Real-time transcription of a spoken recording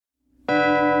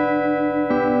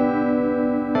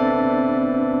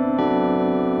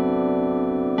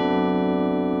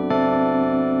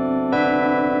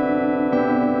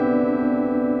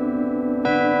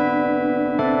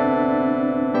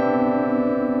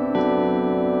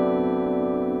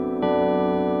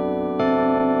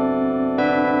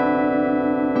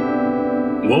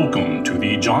Welcome to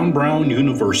the John Brown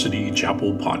University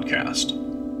Chapel Podcast,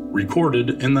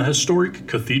 recorded in the historic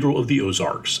Cathedral of the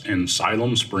Ozarks in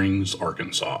Siloam Springs,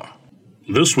 Arkansas.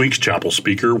 This week's chapel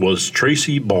speaker was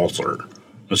Tracy Balzer.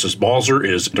 Mrs. Balzer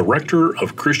is Director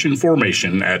of Christian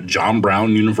Formation at John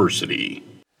Brown University.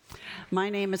 My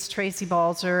name is Tracy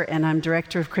Balzer, and I'm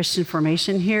Director of Christian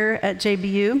Formation here at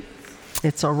JBU.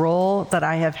 It's a role that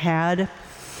I have had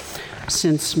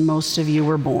since most of you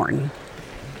were born.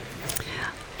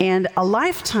 And a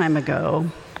lifetime ago,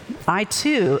 I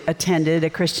too attended a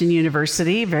Christian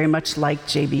university, very much like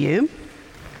JBU.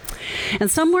 And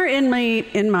somewhere in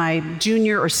my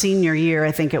junior or senior year,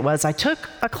 I think it was, I took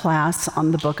a class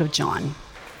on the book of John.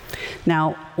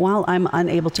 Now, while I'm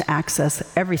unable to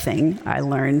access everything I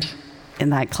learned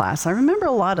in that class, I remember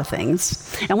a lot of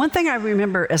things. And one thing I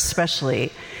remember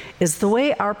especially is the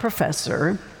way our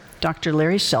professor, Dr.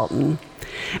 Larry Shelton,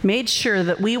 made sure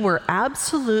that we were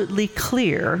absolutely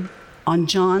clear on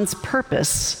John's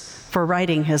purpose for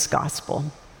writing his gospel.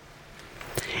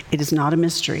 It is not a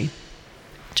mystery.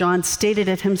 John stated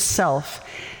it himself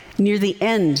near the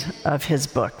end of his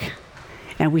book,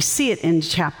 and we see it in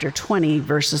chapter 20,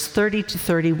 verses 30 to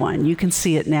 31. You can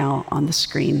see it now on the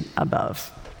screen above.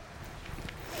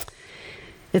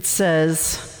 It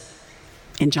says,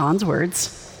 in John's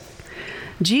words,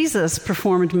 Jesus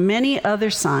performed many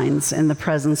other signs in the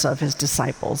presence of his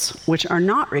disciples, which are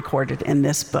not recorded in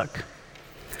this book.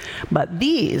 But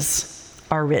these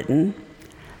are written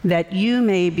that you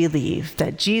may believe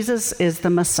that Jesus is the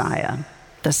Messiah,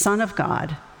 the Son of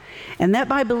God, and that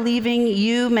by believing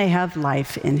you may have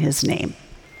life in his name.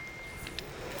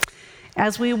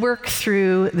 As we work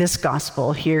through this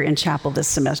gospel here in chapel this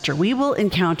semester, we will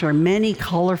encounter many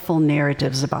colorful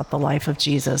narratives about the life of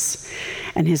Jesus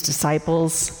and his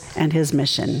disciples and his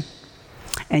mission.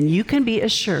 And you can be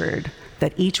assured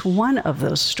that each one of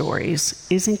those stories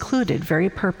is included very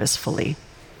purposefully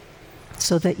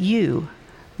so that you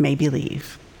may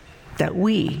believe, that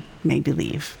we may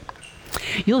believe.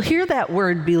 You'll hear that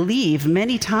word believe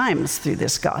many times through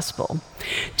this gospel.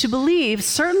 To believe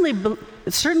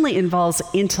certainly involves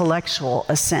intellectual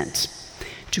assent,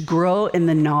 to grow in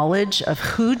the knowledge of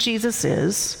who Jesus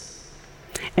is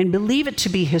and believe it to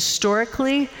be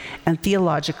historically and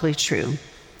theologically true.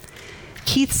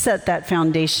 Keith set that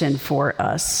foundation for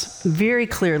us very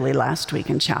clearly last week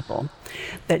in chapel,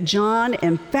 that John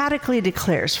emphatically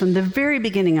declares from the very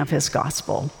beginning of his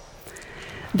gospel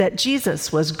that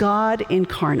Jesus was God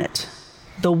incarnate,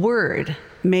 the Word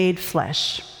made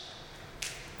flesh,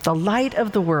 the light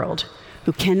of the world,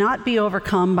 who cannot be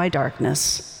overcome by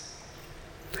darkness.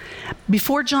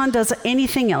 Before John does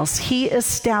anything else, he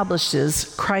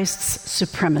establishes Christ's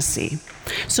supremacy.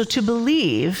 So to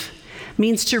believe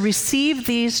means to receive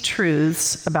these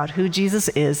truths about who Jesus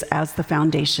is as the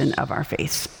foundation of our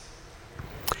faith.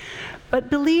 But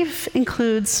belief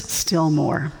includes still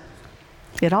more.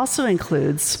 It also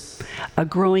includes a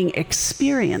growing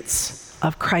experience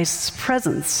of Christ's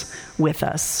presence with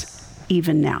us,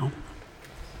 even now.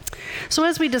 So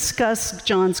as we discuss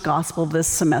John's gospel this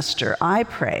semester, I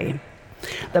pray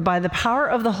that by the power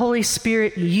of the Holy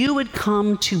Spirit, you would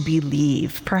come to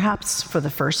believe, perhaps for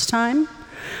the first time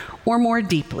or more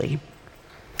deeply,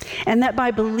 and that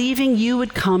by believing you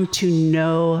would come to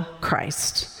know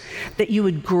Christ, that you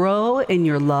would grow in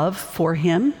your love for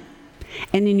him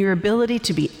and in your ability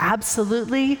to be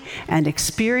absolutely and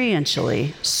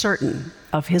experientially certain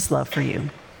of his love for you.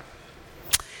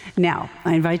 Now,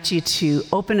 I invite you to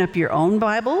open up your own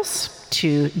Bibles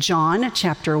to John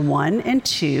chapter 1 and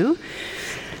 2.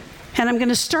 And I'm going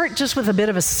to start just with a bit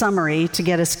of a summary to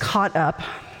get us caught up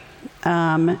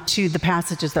to the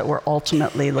passages that we're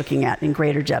ultimately looking at in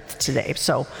greater depth today.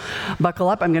 So buckle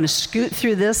up. I'm going to scoot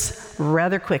through this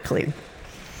rather quickly.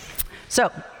 So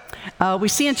we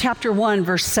see in chapter 1,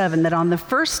 verse 7, that on the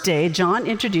first day, John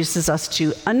introduces us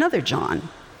to another John,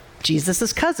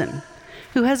 Jesus' cousin,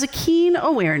 who has a keen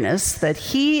awareness that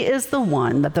he is the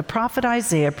one that the prophet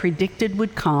Isaiah predicted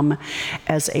would come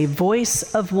as a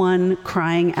voice of one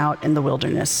crying out in the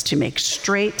wilderness to make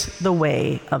straight the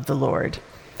way of the Lord.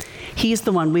 He's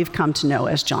the one we've come to know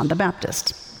as John the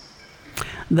Baptist.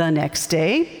 The next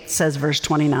day, says verse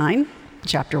 29,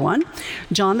 chapter 1,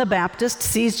 John the Baptist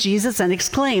sees Jesus and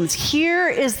exclaims, "Here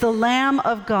is the Lamb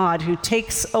of God who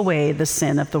takes away the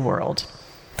sin of the world."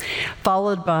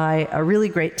 Followed by a really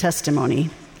great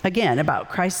testimony, again, about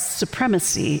Christ's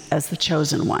supremacy as the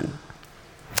chosen one.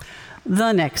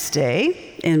 The next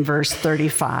day, in verse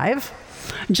 35,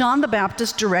 John the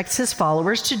Baptist directs his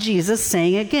followers to Jesus,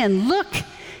 saying again, "Look,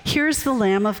 here's the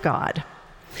Lamb of God."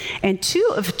 And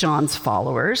two of John's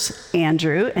followers,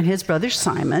 Andrew and his brother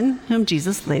Simon, whom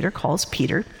Jesus later calls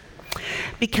Peter,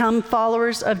 become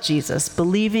followers of Jesus,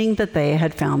 believing that they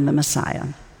had found the Messiah.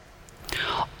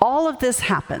 All of this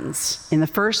happens in the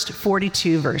first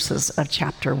 42 verses of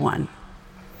chapter 1.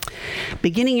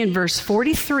 Beginning in verse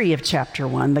 43 of chapter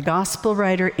 1, the gospel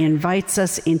writer invites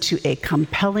us into a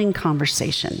compelling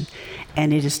conversation,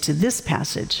 and it is to this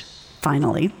passage,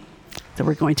 finally, that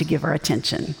we're going to give our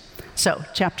attention. So,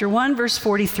 chapter 1, verse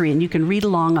 43, and you can read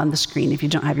along on the screen if you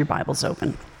don't have your Bibles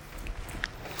open.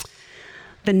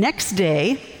 The next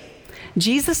day,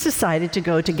 Jesus decided to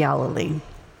go to Galilee.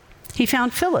 He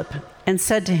found Philip and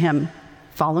said to him,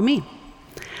 "Follow me."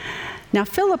 Now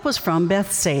Philip was from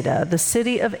Bethsaida, the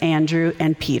city of Andrew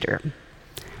and Peter.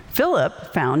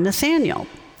 Philip found Nathanael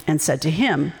and said to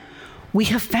him, "We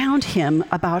have found him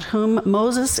about whom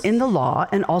Moses in the law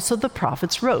and also the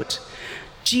prophets wrote,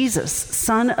 Jesus,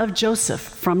 son of Joseph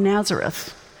from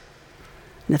Nazareth."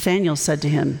 Nathanael said to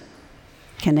him,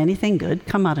 "Can anything good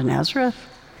come out of Nazareth?"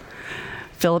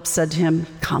 Philip said to him,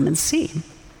 "Come and see."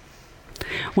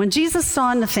 When Jesus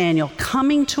saw Nathanael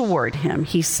coming toward him,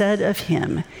 he said of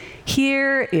him,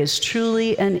 "Here is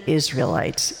truly an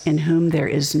Israelite in whom there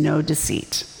is no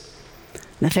deceit."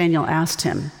 Nathanael asked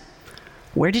him,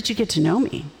 "Where did you get to know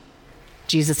me?"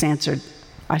 Jesus answered,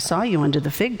 "I saw you under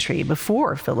the fig tree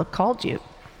before Philip called you."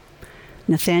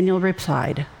 Nathanael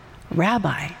replied,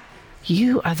 "Rabbi,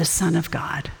 you are the Son of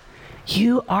God.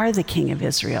 You are the King of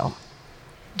Israel."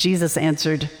 Jesus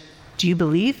answered, "Do you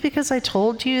believe because I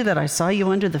told you that I saw you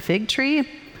under the fig tree?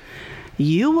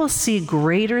 You will see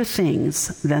greater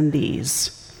things than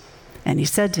these." And he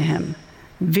said to him,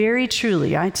 "Very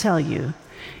truly, I tell you,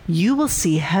 you will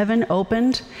see heaven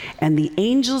opened and the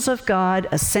angels of God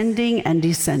ascending and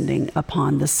descending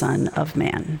upon the Son of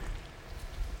Man."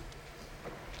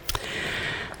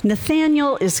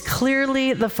 Nathanael is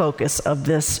clearly the focus of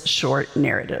this short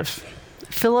narrative.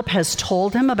 Philip has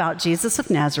told him about Jesus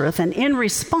of Nazareth, and in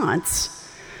response,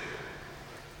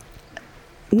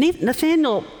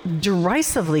 Nathanael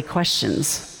derisively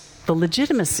questions the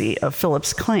legitimacy of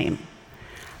Philip's claim.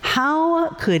 How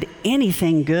could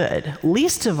anything good,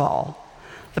 least of all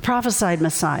the prophesied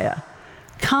Messiah,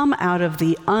 come out of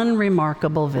the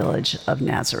unremarkable village of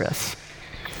Nazareth?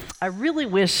 I really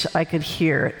wish I could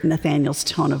hear Nathanael's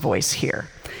tone of voice here.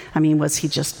 I mean, was he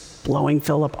just blowing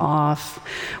Philip off?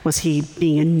 Was he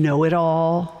being a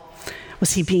know-it-all?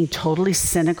 Was he being totally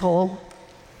cynical?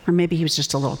 Or maybe he was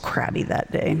just a little crabby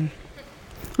that day.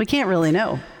 We can't really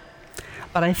know.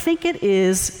 But I think it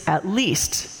is at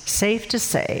least safe to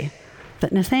say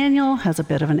that Nathanael has a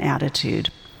bit of an attitude,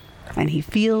 and he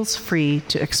feels free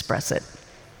to express it.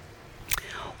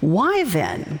 Why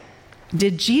then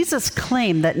did Jesus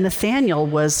claim that Nathanael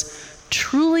was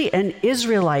truly an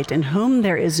Israelite in whom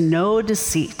there is no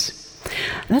deceit?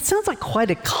 That sounds like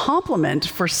quite a compliment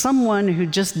for someone who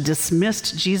just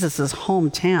dismissed Jesus'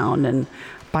 hometown and,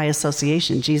 by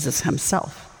association, Jesus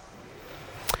himself.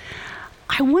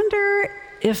 I wonder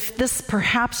if this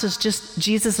perhaps is just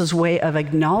Jesus' way of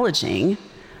acknowledging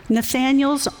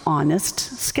Nathanael's honest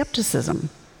skepticism.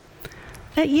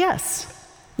 That yes,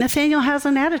 Nathanael has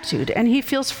an attitude and he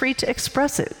feels free to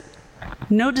express it.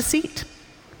 No deceit.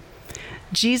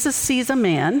 Jesus sees a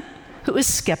man who is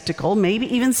skeptical,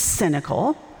 maybe even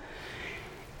cynical,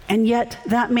 and yet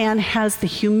that man has the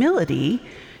humility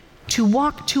to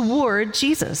walk toward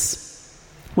Jesus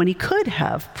when he could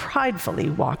have pridefully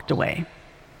walked away.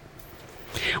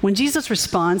 When Jesus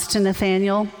responds to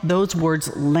Nathanael, those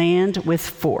words land with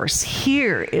force.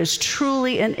 Here is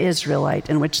truly an Israelite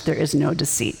in which there is no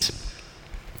deceit.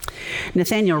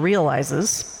 Nathanael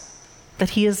realizes that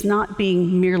he is not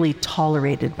being merely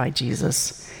tolerated by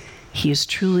Jesus. He is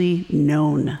truly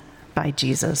known by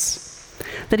Jesus.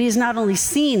 That he is not only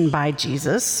seen by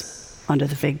Jesus under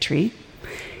the fig tree,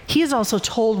 he is also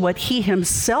told what he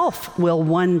himself will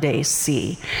one day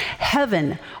see.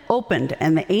 Heaven opened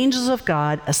and the angels of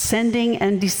God ascending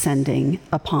and descending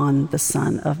upon the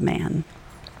Son of Man.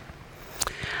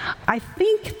 I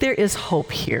think there is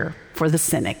hope here for the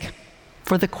cynic,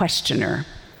 for the questioner,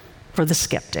 for the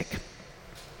skeptic.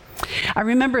 I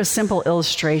remember a simple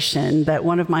illustration that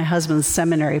one of my husband's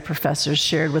seminary professors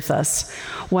shared with us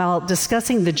while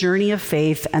discussing the journey of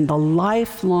faith and the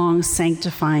lifelong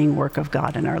sanctifying work of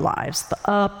God in our lives, the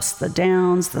ups, the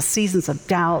downs, the seasons of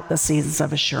doubt, the seasons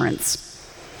of assurance.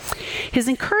 His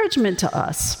encouragement to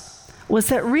us was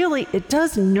that really it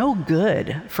does no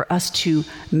good for us to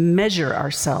measure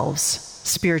ourselves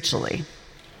spiritually.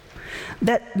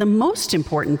 That the most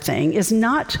important thing is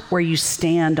not where you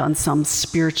stand on some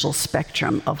spiritual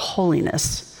spectrum of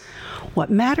holiness.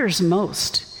 What matters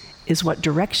most is what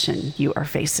direction you are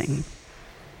facing.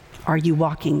 Are you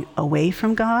walking away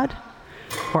from God,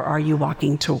 or are you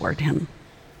walking toward him?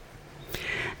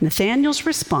 Nathanael's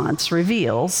response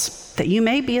reveals that you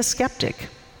may be a skeptic,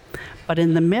 but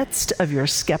in the midst of your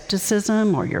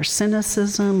skepticism or your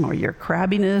cynicism or your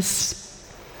crabbiness,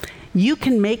 you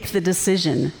can make the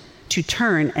decision to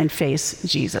turn and face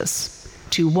Jesus,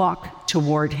 to walk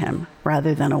toward him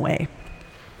rather than away.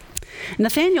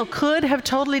 Nathanael could have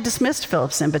totally dismissed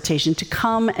Philip's invitation to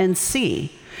come and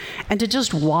see and to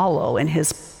just wallow in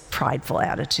his prideful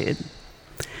attitude.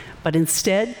 But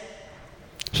instead,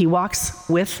 he walks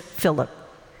with Philip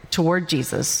toward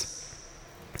Jesus.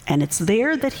 And it's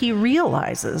there that he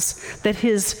realizes that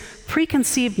his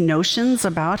preconceived notions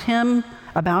about him,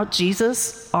 about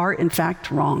Jesus, are in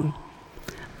fact wrong.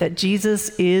 That Jesus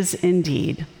is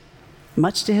indeed,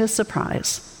 much to his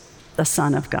surprise, the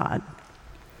Son of God.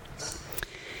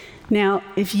 Now,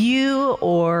 if you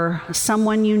or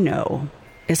someone you know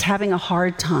is having a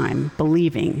hard time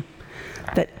believing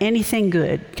that anything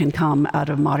good can come out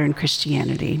of modern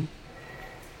Christianity,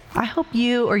 I hope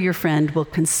you or your friend will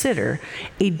consider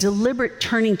a deliberate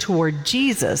turning toward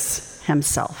Jesus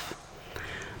himself.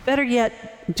 Better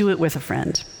yet, do it with a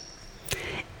friend.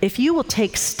 If you will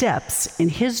take steps in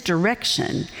his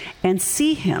direction and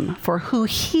see him for who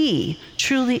he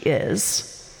truly is,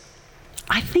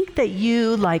 I think that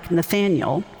you, like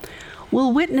Nathanael,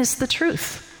 will witness the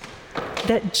truth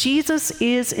that Jesus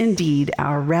is indeed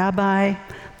our Rabbi,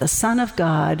 the Son of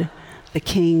God, the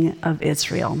King of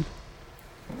Israel.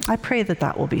 I pray that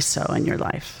that will be so in your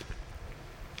life.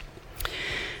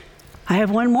 I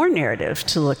have one more narrative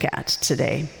to look at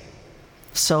today.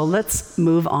 So let's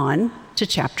move on to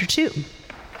chapter 2.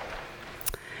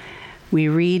 We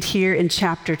read here in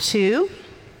chapter 2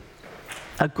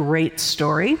 a great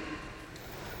story,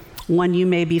 one you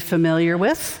may be familiar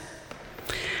with,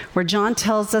 where John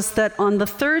tells us that on the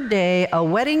third day, a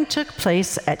wedding took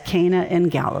place at Cana in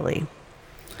Galilee.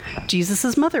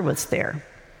 Jesus' mother was there,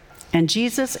 and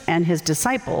Jesus and his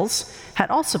disciples had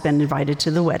also been invited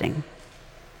to the wedding.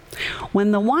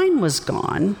 When the wine was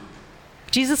gone,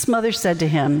 Jesus' mother said to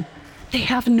him, "They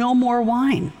have no more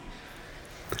wine."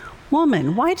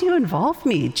 "Woman, why do you involve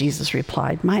me?" Jesus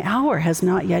replied. "My hour has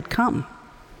not yet come."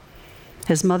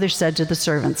 His mother said to the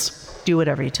servants, "Do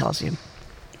whatever he tells you."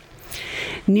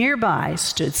 Nearby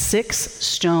stood 6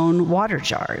 stone water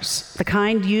jars, the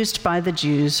kind used by the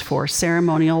Jews for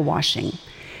ceremonial washing,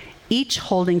 each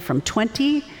holding from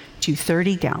 20 to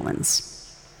 30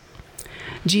 gallons.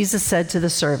 Jesus said to the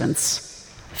servants,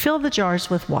 "Fill the jars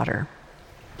with water."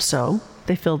 So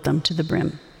they filled them to the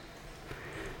brim.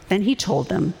 Then he told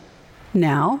them,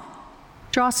 "Now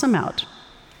draw some out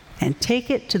and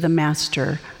take it to the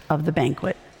master of the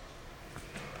banquet."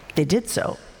 They did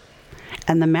so.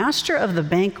 And the master of the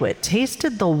banquet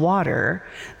tasted the water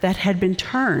that had been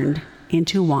turned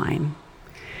into wine.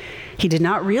 He did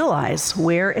not realize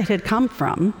where it had come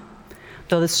from,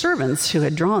 though the servants who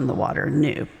had drawn the water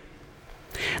knew.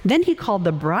 Then he called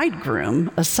the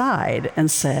bridegroom aside and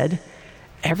said,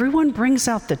 "Everyone brings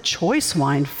out the choice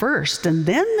wine first, and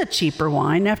then the cheaper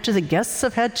wine after the guests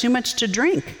have had too much to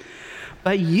drink.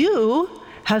 But you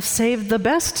have saved the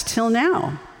best till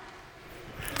now."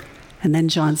 And then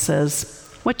John says,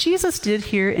 what Jesus did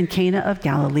here in Cana of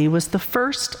Galilee was the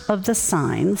first of the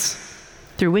signs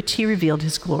through which he revealed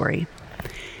his glory,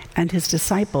 and his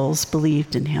disciples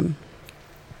believed in him.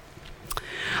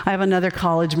 I have another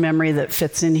college memory that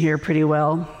fits in here pretty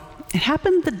well. It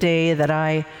happened the day that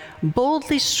I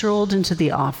boldly strolled into the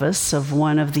office of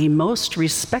one of the most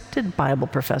respected Bible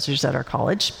professors at our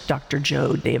college, Dr.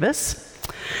 Joe Davis.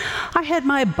 I had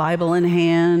my Bible in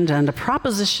hand and a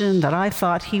proposition that I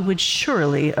thought he would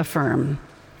surely affirm.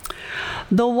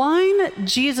 The wine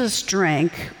Jesus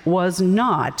drank was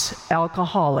not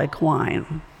alcoholic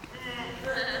wine.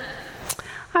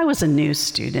 I was a new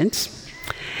student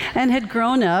and had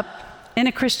grown up in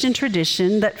a Christian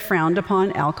tradition that frowned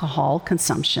upon alcohol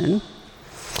consumption.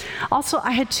 Also,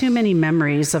 I had too many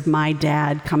memories of my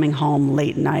dad coming home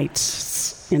late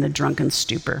nights in a drunken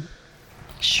stupor.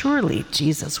 Surely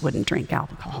Jesus wouldn't drink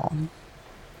alcohol.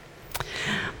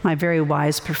 My very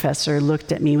wise professor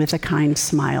looked at me with a kind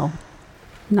smile,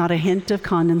 not a hint of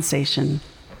condensation.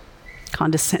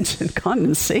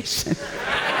 Condensation.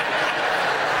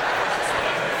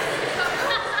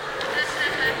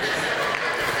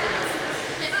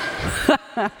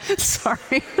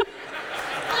 Sorry.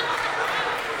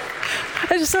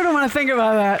 I just sort of want to think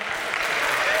about that.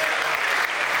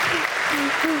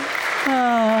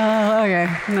 Okay,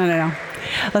 no.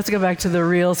 Let's go back to the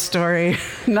real story.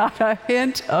 Not a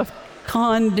hint of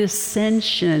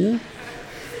condescension.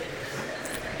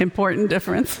 Important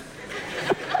difference.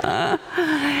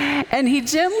 And he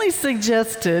gently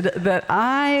suggested that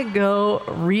I go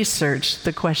research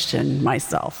the question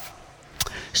myself.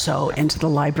 So into the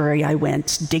library I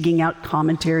went, digging out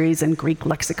commentaries and Greek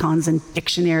lexicons and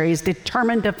dictionaries,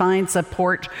 determined to find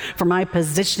support for my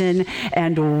position.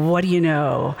 And what do you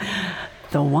know?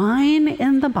 The wine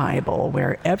in the Bible,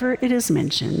 wherever it is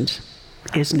mentioned,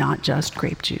 is not just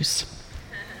grape juice.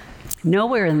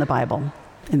 Nowhere in the Bible,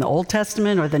 in the Old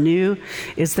Testament or the New,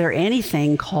 is there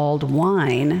anything called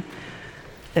wine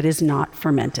that is not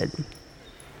fermented.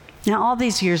 Now, all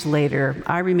these years later,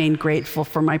 I remain grateful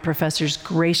for my professor's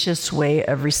gracious way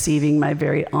of receiving my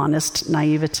very honest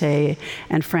naivete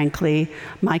and, frankly,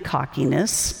 my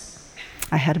cockiness.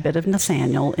 I had a bit of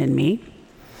Nathaniel in me.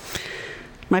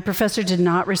 My professor did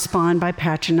not respond by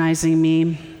patronizing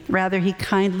me. Rather, he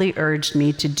kindly urged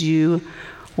me to do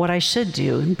what I should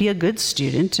do and be a good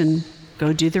student and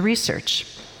go do the research.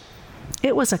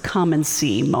 It was a come and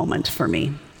see moment for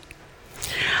me.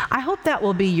 I hope that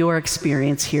will be your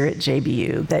experience here at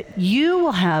JBU, that you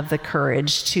will have the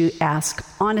courage to ask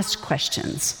honest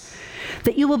questions,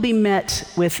 that you will be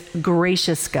met with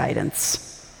gracious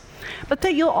guidance, but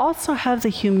that you'll also have the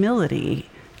humility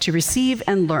to receive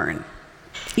and learn,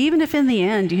 even if in the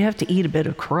end you have to eat a bit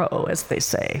of crow, as they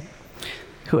say,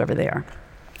 whoever they are.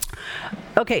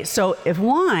 Okay, so if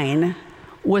wine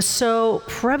was so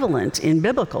prevalent in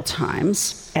biblical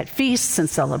times, at feasts and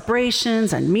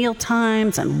celebrations and meal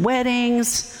times and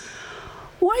weddings,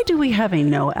 why do we have a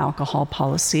no alcohol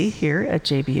policy here at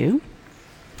JBU?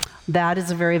 That is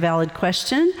a very valid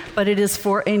question, but it is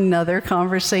for another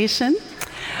conversation,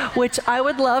 which I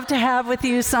would love to have with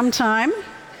you sometime.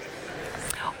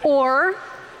 Or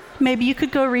maybe you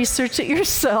could go research it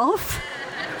yourself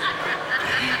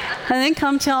and then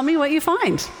come tell me what you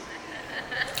find.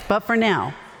 But for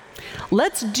now,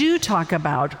 let's talk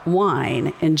about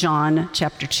wine in John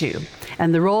chapter 2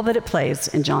 and the role that it plays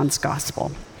in John's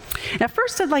gospel. Now,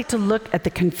 first, I'd like to look at the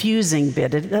confusing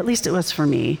bit, at least it was for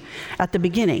me, at the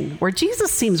beginning, where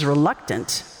Jesus seems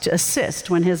reluctant to assist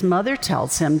when his mother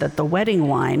tells him that the wedding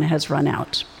wine has run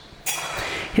out.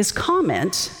 His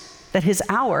comment that his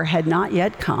hour had not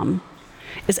yet come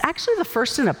is actually the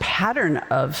first in a pattern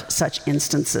of such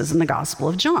instances in the Gospel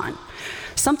of John,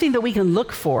 something that we can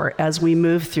look for as we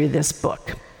move through this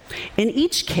book. In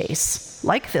each case,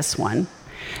 like this one,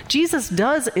 Jesus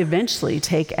does eventually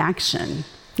take action.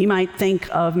 You might think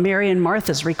of Mary and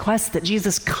Martha's request that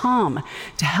Jesus come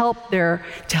to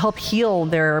help heal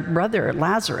their brother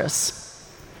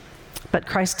Lazarus. But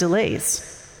Christ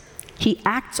delays. He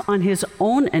acts on his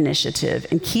own initiative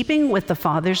in keeping with the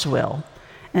Father's will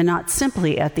and not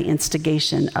simply at the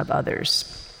instigation of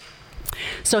others.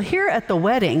 So here at the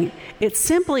wedding, it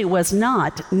simply was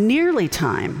not nearly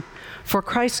time for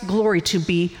Christ's glory to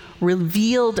be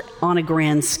revealed on a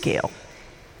grand scale.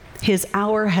 His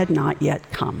hour had not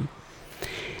yet come.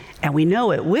 And we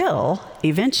know it will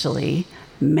eventually,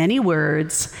 many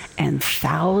words and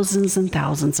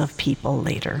thousands of people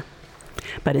later.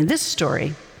 But in this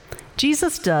story,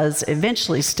 Jesus does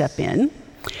eventually step in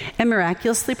and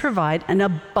miraculously provide an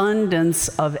abundance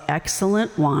of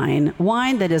excellent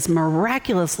wine that is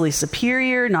miraculously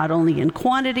superior not only in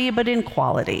quantity but in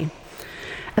quality,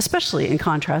 especially in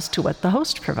contrast to what the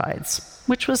host provides,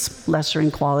 which was lesser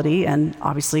in quality and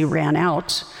obviously ran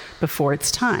out before its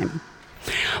time.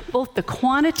 Both the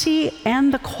quantity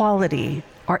and the quality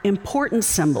are important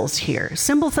symbols here,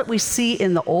 symbols that we see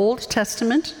in the Old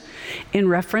Testament in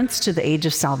reference to the age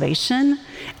of salvation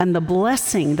and the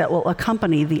blessing that will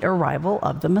accompany the arrival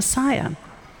of the Messiah.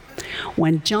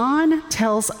 When John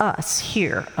tells us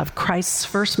here of Christ's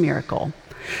first miracle,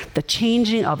 the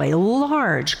changing of a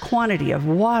large quantity of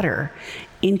water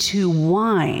into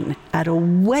wine at a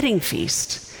wedding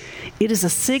feast, it is a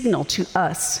signal to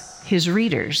us, his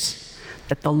readers,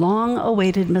 that the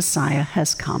long-awaited Messiah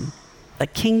has come. The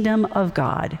kingdom of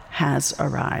God has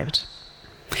arrived.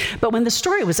 But when the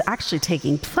story was actually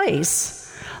taking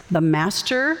place, the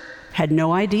master had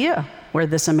no idea where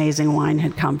this amazing wine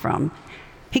had come from.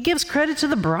 He gives credit to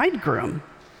the bridegroom.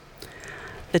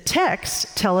 The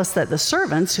texts tell us that the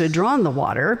servants who had drawn the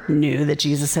water knew that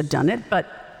Jesus had done it,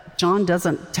 but John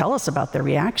doesn't tell us about their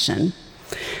reaction.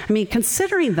 I mean,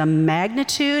 considering the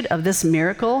magnitude of this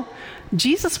miracle,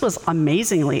 Jesus was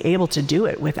amazingly able to do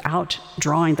it without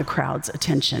drawing the crowd's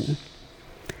attention.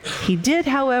 He did,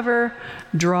 however,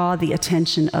 draw the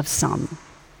attention of some,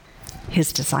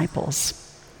 his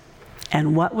disciples.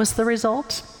 And what was the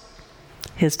result?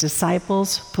 His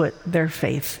disciples put their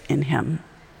faith in him.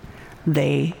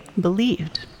 They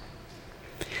believed.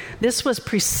 This was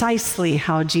precisely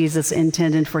how Jesus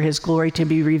intended for his glory to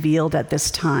be revealed at this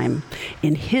time,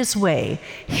 in his way,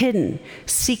 hidden,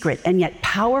 secret, and yet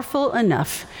powerful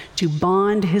enough to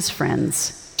bond his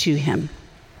friends to him,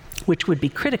 which would be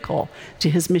critical to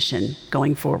his mission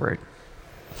going forward.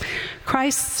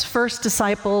 Christ's first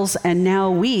disciples, and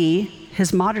now we,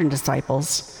 his modern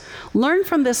disciples, learn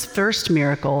from this first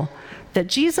miracle that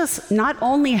Jesus not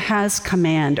only has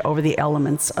command over the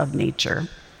elements of nature,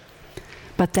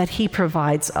 but that he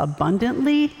provides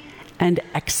abundantly and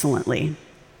excellently.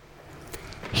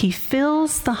 He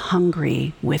fills the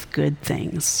hungry with good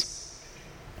things.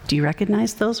 Do you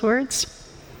recognize those words?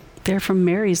 They're from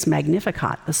Mary's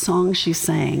Magnificat, the song she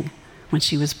sang when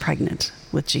she was pregnant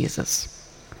with Jesus.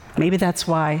 Maybe that's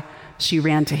why she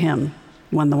ran to him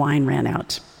when the wine ran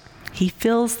out. He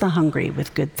fills the hungry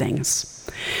with good things.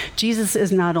 Jesus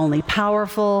is not only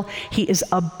powerful, he is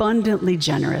abundantly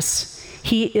generous.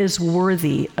 He is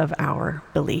worthy of our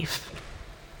belief.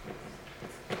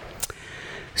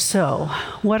 So,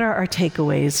 what are our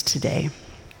takeaways today?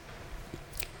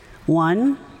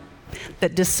 One,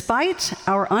 that despite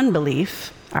our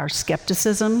unbelief, our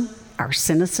skepticism, our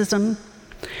cynicism,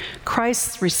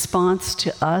 Christ's response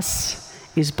to us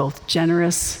is both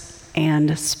generous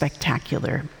and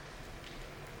spectacular.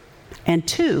 And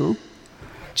two,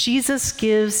 Jesus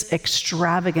gives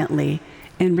extravagantly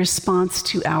in response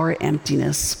to our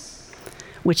emptiness,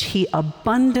 which he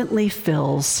abundantly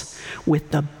fills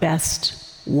with the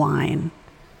best wine,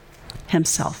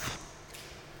 himself.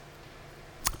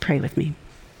 Pray with me.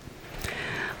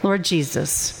 Lord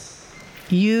Jesus,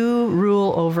 you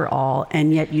rule over all,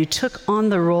 and yet you took on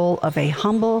the role of a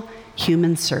humble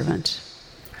human servant,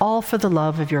 all for the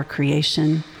love of your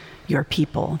creation, your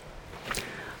people.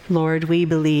 Lord, we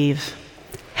believe.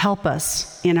 Help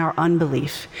us in our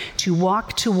unbelief to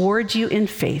walk toward you in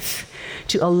faith,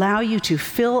 to allow you to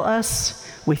fill us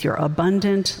with your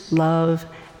abundant love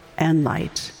and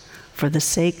light for the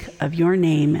sake of your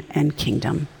name and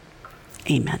kingdom.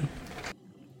 Amen.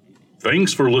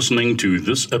 Thanks for listening to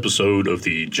this episode of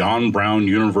the John Brown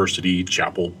University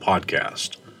Chapel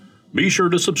Podcast. Be sure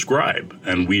to subscribe,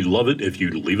 and we'd love it if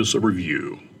you'd leave us a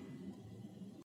review.